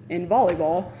know, in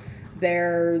volleyball,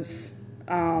 there's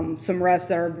some refs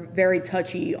that are very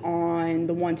touchy on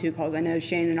the 1-2 calls. I know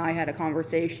Shane and I had a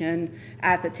conversation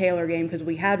at the Taylor game because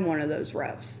we had one of those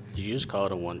refs. Did you just call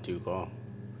it a 1-2 call?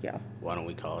 Yeah. Why don't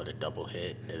we call it a double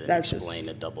hit and then That's explain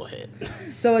a double hit?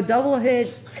 So a double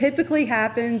hit typically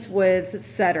happens with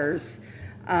setters.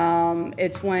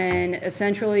 It's when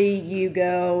essentially you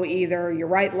go either your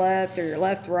right-left or your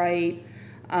left-right.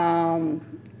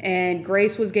 And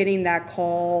Grace was getting that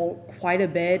call quite a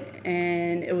bit,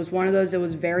 and it was one of those that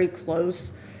was very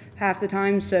close half the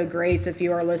time. So Grace, if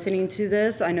you are listening to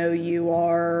this, I know you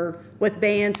are with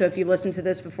band, so if you listen to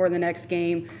this before the next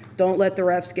game, don't let the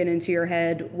refs get into your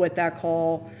head with that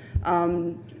call.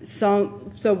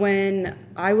 So when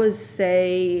I was,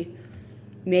 say,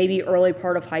 maybe early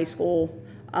part of high school,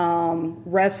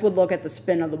 refs would look at the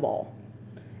spin of the ball.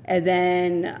 And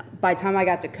then by the time I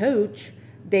got to coach,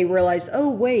 they realized, oh,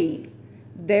 wait,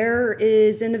 there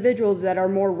is individuals that are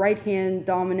more right-hand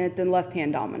dominant than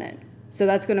left-hand dominant. So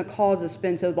that's going to cause a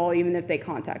spin to the ball even if they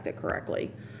contact it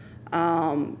correctly.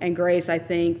 And Grace, I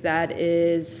think that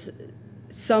is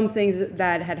some things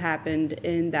that had happened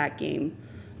in that game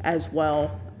as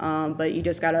well. But you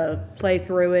just got to play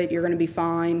through it. You're going to be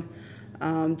fine.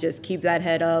 Just keep that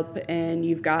head up, and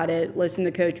you've got it. Listen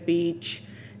to Coach Beach.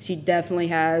 She definitely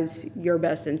has your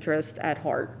best interest at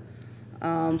heart.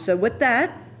 So with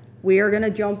that, we are going to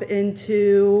jump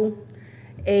into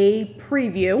a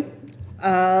preview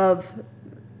of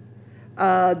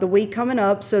the week coming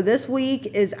up. So this week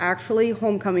is actually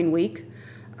homecoming week.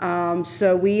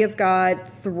 So we have got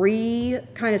 3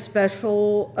 kind of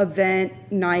special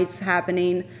event nights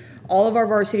happening. All of our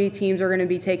varsity teams are going to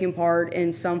be taking part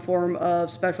in some form of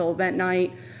special event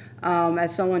night.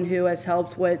 As someone who has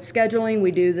helped with scheduling, we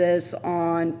do this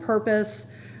on purpose.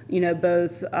 You know,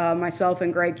 both myself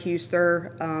and Greg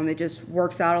Huster, it just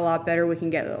works out a lot better. We can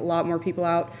get a lot more people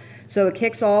out. So it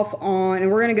kicks off on,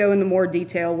 and we're going to go into more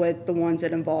detail with the ones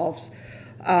it involves.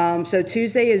 So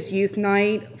Tuesday is youth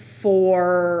night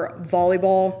for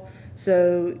volleyball.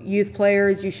 So youth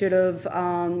players, you should have,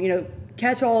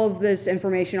 catch all of this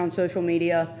information on social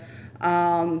media.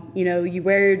 You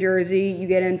wear your jersey, you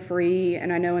get in free,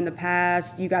 and I know in the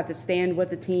past you got to stand with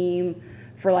the team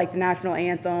for like the national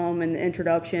anthem and the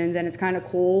introductions, and it's kind of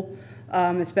cool,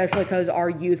 especially because our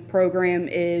youth program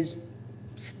is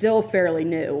still fairly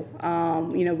new.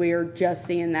 We are just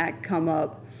seeing that come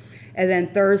up. And then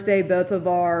Thursday, both of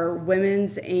our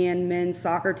women's and men's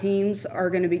soccer teams are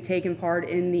going to be taking part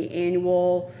in the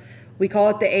annual, we call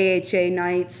it the AHA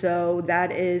night, so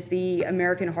that is the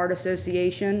American Heart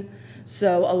Association.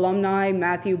 So alumni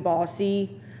Matthew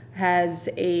Bossy has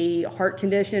a heart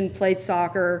condition, played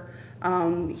soccer.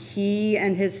 He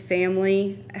and his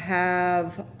family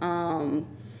have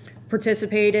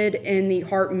participated in the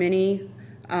Heart Mini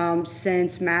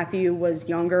since Matthew was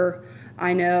younger.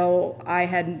 I know I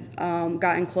had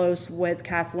gotten close with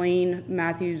Kathleen,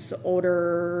 Matthew's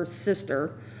older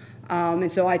sister,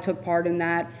 and so I took part in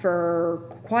that for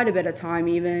quite a bit of time,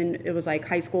 even it was like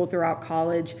high school throughout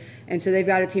college, and so they've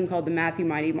got a team called the Matthew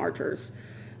Mighty Marchers.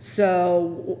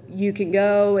 So you can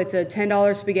go, it's a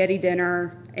 $10 spaghetti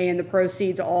dinner, and the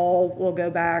proceeds all will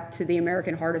go back to the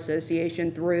American Heart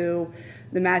Association through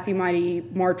the Matthew Mighty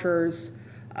Marchers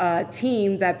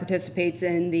team that participates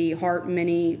in the Heart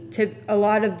Mini. A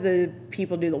lot of the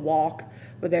people do the walk,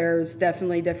 but there's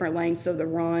definitely different lengths of the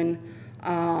run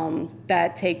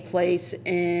that take place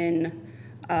in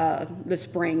the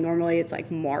spring. Normally it's like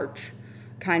March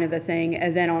kind of a thing.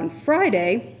 And then on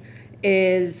Friday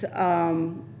is,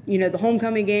 the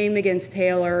homecoming game against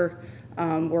Taylor.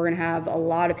 We're going to have a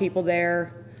lot of people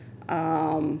there.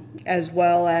 As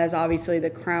well as obviously the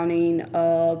crowning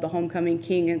of the homecoming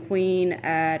king and queen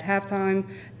at halftime.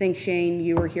 I think, Shane,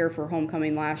 you were here for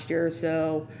homecoming last year,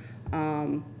 so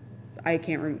JC, I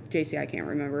can't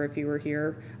remember if you were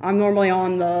here. I'm normally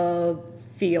on the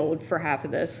field for half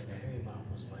of this.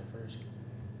 Was my first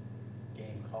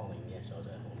game calling. Yes, I was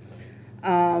at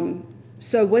homecoming.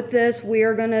 So with this, we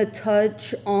are going to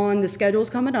touch on the schedules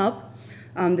coming up.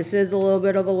 This is a little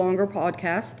bit of a longer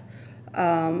podcast.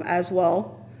 As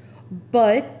well.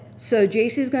 But, so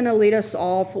JC's going to lead us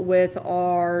off with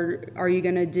are you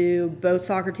going to do both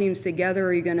soccer teams together, or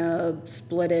are you going to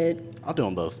split it? I'll do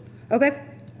them both. Okay.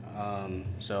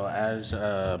 So as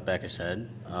Becca said,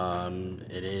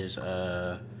 it is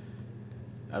a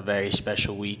very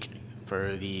special week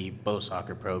for the both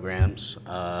soccer programs.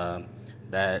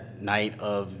 That night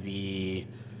of the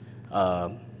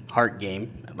Heart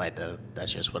game,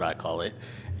 that's just what I call it,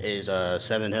 is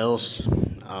Seven Hills.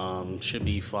 Should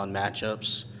be fun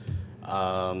matchups.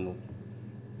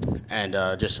 And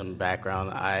just some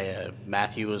background,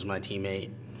 Matthew was my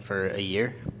teammate for a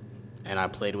year, and I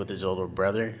played with his older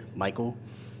brother, Michael,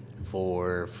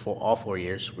 for all 4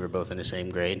 years. We were both in the same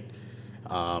grade.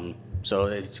 So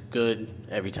it's good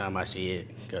every time I see it,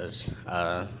 because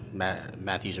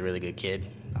Matthew's a really good kid.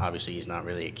 Obviously, he's not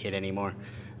really a kid anymore,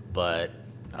 but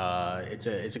it's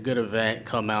a good event.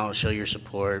 Come out, show your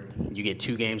support. You get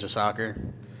 2 games of soccer.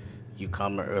 You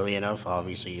come early enough.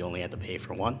 Obviously, you only have to pay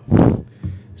for 1.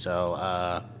 So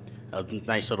a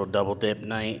nice little double dip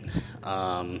night.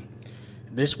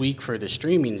 This week for the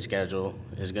streaming schedule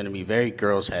is going to be very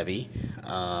girls heavy.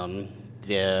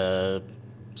 The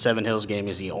Seven Hills game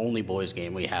is the only boys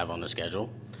game we have on the schedule.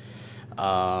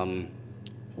 Home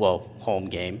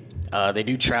game. They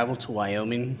do travel to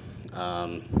Wyoming.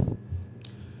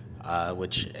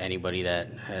 Which anybody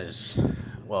in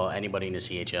the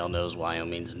CHL knows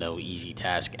Wyoming's no easy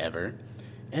task ever.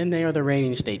 And they are the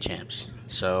reigning state champs.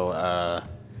 So,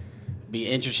 be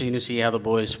interesting to see how the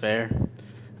boys fare.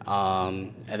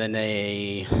 And then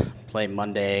they play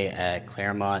Monday at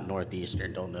Claremont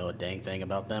Northeastern. Don't know a dang thing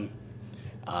about them.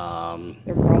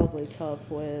 They're probably tough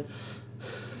with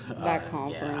that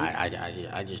conference. Yeah,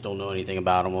 I just don't know anything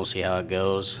about them. We'll see how it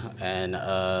goes. And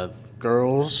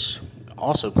girls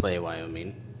also play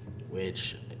Wyoming,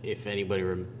 which, if anybody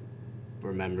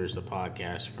remembers the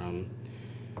podcast from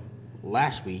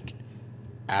last week,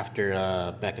 after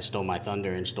Becca stole my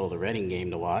thunder and stole the Reading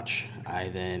game to watch, I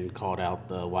then called out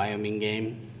the Wyoming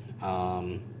game,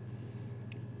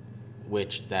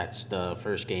 which that's the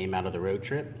first game out of the road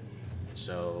trip.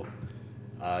 So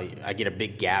I get a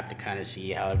big gap to kind of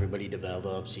see how everybody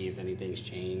develops, see if anything's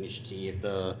changed, see if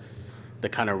the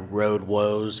kind of road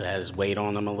woes has weighed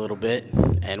on them a little bit.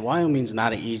 And Wyoming's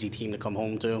not an easy team to come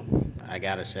home to, I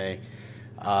gotta say.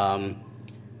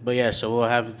 But yeah, so we'll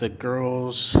have the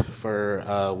girls for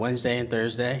Wednesday and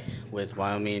Thursday with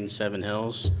Wyoming Seven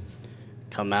Hills.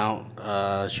 Come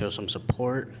out, show some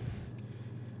support,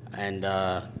 and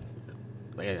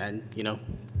And,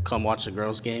 come watch the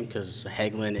girls' game because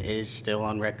Hagelin is still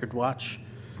on record watch.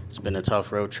 It's been a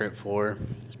tough road trip for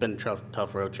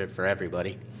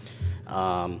everybody.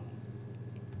 But,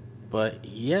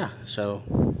 yeah, so.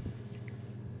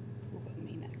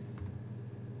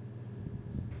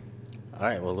 All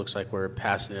right, well, it looks like we're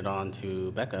passing it on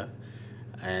to Becca.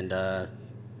 And, go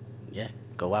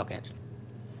Wildcats.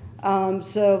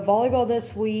 So volleyball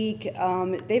this week,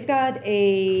 they've got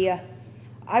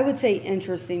I would say,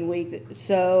 interesting week.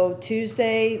 So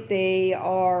Tuesday, they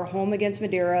are home against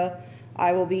Madeira.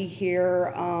 I will be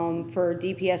here for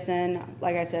DPSN.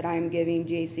 Like I said, I'm giving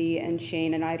JC and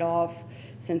Shane a night off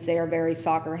since they are very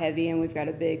soccer heavy, and we've got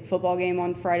a big football game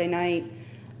on Friday night.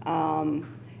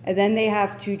 And then they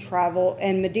have to travel,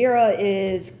 and Madeira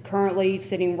is currently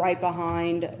sitting right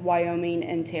behind Wyoming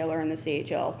and Taylor in the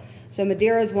CHL. So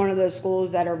Madeira is one of those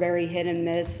schools that are very hit and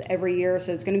miss every year,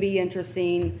 so it's going to be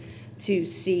interesting to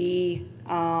see,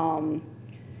 kind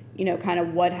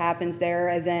of what happens there.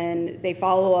 And then they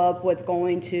follow up with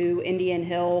going to Indian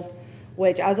Hill,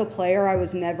 which as a player, I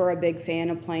was never a big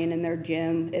fan of playing in their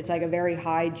gym. It's like a very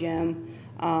high gym.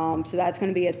 So that's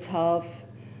going to be a tough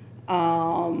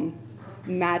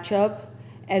matchup.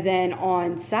 And then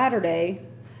on Saturday,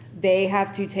 they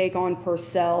have to take on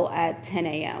Purcell at 10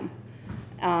 a.m.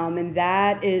 And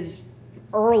that is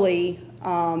early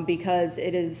because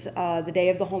it is the day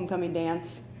of the homecoming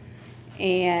dance.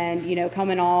 And,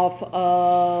 coming off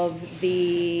of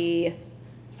the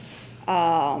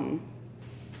game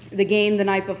the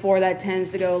night before, that tends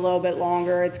to go a little bit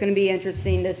longer. It's going to be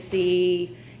interesting to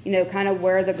see, kind of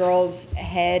where the girls'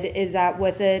 head is at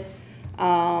with it.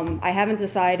 I haven't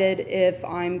decided if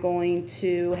I'm going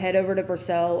to head over to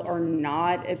Purcell or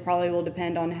not. It probably will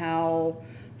depend on how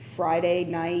Friday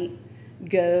night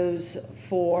goes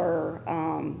for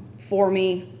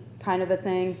me, kind of a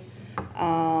thing.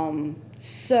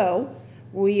 So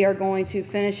we are going to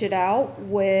finish it out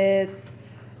with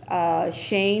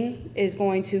Shane is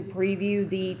going to preview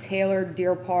the Taylor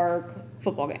Deer Park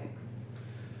football game.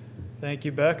 Thank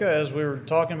you, Becca. As we were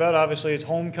talking about, obviously it's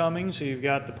homecoming, so you've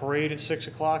got the parade at 6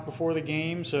 o'clock before the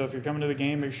game. So if you're coming to the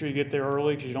game, make sure you get there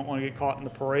early because you don't want to get caught in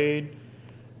the parade.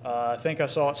 I think I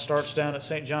saw it starts down at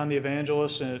St. John the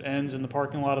Evangelist and it ends in the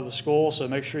parking lot of the school, so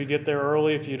make sure you get there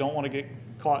early if you don't want to get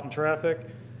caught in traffic.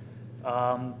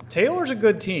 Taylor's a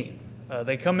good team.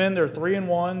 They come in, they're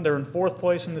 3-1. They're in 4th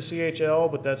place in the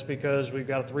CHL, but that's because we've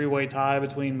got a 3-way tie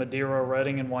between Madeira,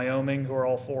 Reading, and Wyoming, who are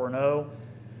all 4-0.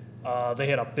 They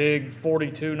had a big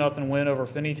 42-0 win over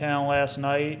Finneytown last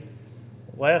night.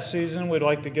 Last season, we'd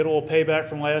like to get a little payback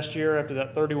from last year after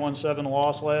that 31-7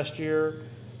 loss last year.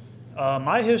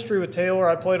 My history with Taylor,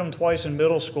 I played them twice in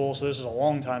middle school, so this is a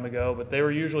long time ago, but they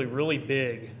were usually really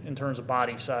big in terms of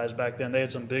body size back then. They had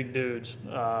some big dudes.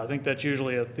 I think that's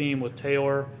usually a theme with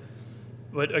Taylor.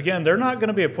 But again, they're not going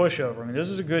to be a pushover. I mean, this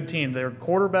is a good team. Their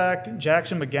quarterback,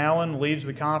 Jackson McGowan, leads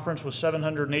the conference with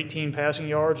 718 passing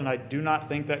yards, and I do not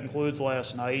think that includes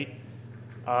last night.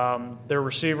 Their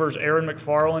receivers, Aaron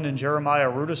McFarland and Jeremiah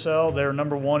Rudisell, they're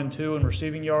number 1 and 2 in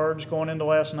receiving yards going into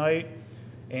last night.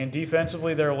 And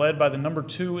defensively, they're led by the number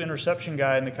 2 interception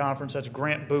guy in the conference. That's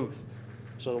Grant Booth.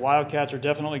 So the Wildcats are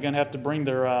definitely going to have to bring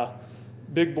their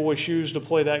big boy shoes to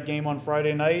play that game on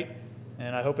Friday night.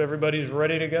 And I hope everybody's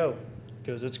ready to go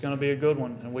because it's going to be a good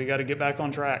one, and we got to get back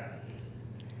on track.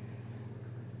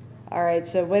 All right,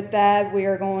 so with that, we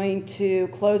are going to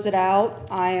close it out.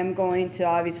 I am going to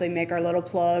obviously make our little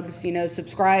plugs.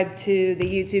 Subscribe to the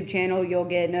YouTube channel. You'll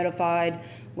get notified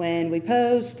when we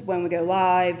post, when we go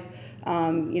live.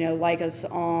 Like us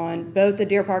on both the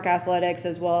Deer Park Athletics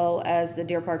as well as the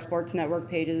Deer Park Sports Network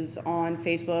pages on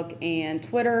Facebook and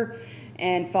Twitter,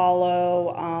 and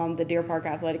follow the Deer Park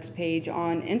Athletics page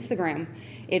on Instagram.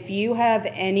 If you have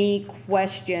any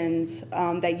questions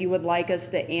that you would like us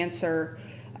to answer,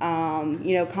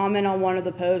 comment on one of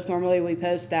the posts. Normally we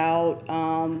post out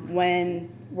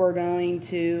when we're going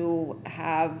to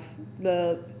have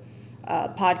the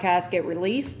podcast get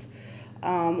released.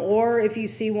 Or if you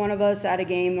see one of us at a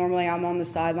game, normally I'm on the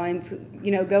sidelines,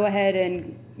 go ahead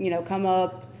and, come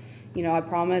up. I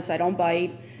promise I don't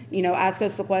bite. Ask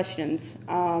us the questions.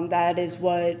 That is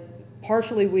what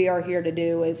partially we are here to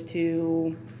do, is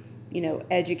to,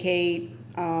 educate,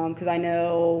 because I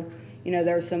know,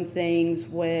 there's some things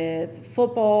with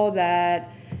football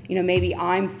that, maybe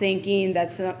I'm thinking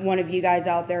that one of you guys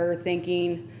out there are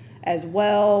thinking as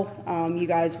well. You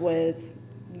guys with,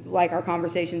 like our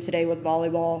conversation today with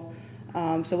volleyball.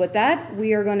 So with that,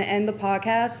 we are going to end the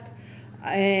podcast.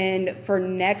 And for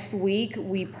next week,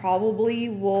 we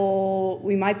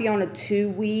might be on a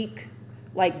 2-week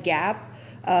gap.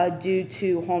 due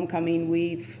to homecoming.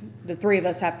 The three of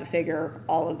us have to figure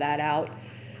all of that out.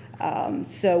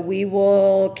 So we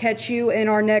will catch you in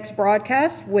our next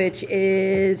broadcast, which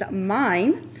is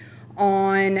mine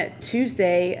on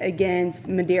Tuesday against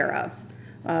Madeira.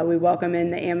 We welcome in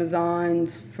the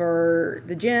Amazons for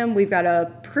the gym. We've got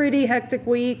a pretty hectic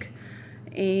week,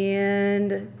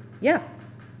 and yeah,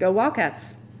 go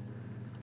Wildcats.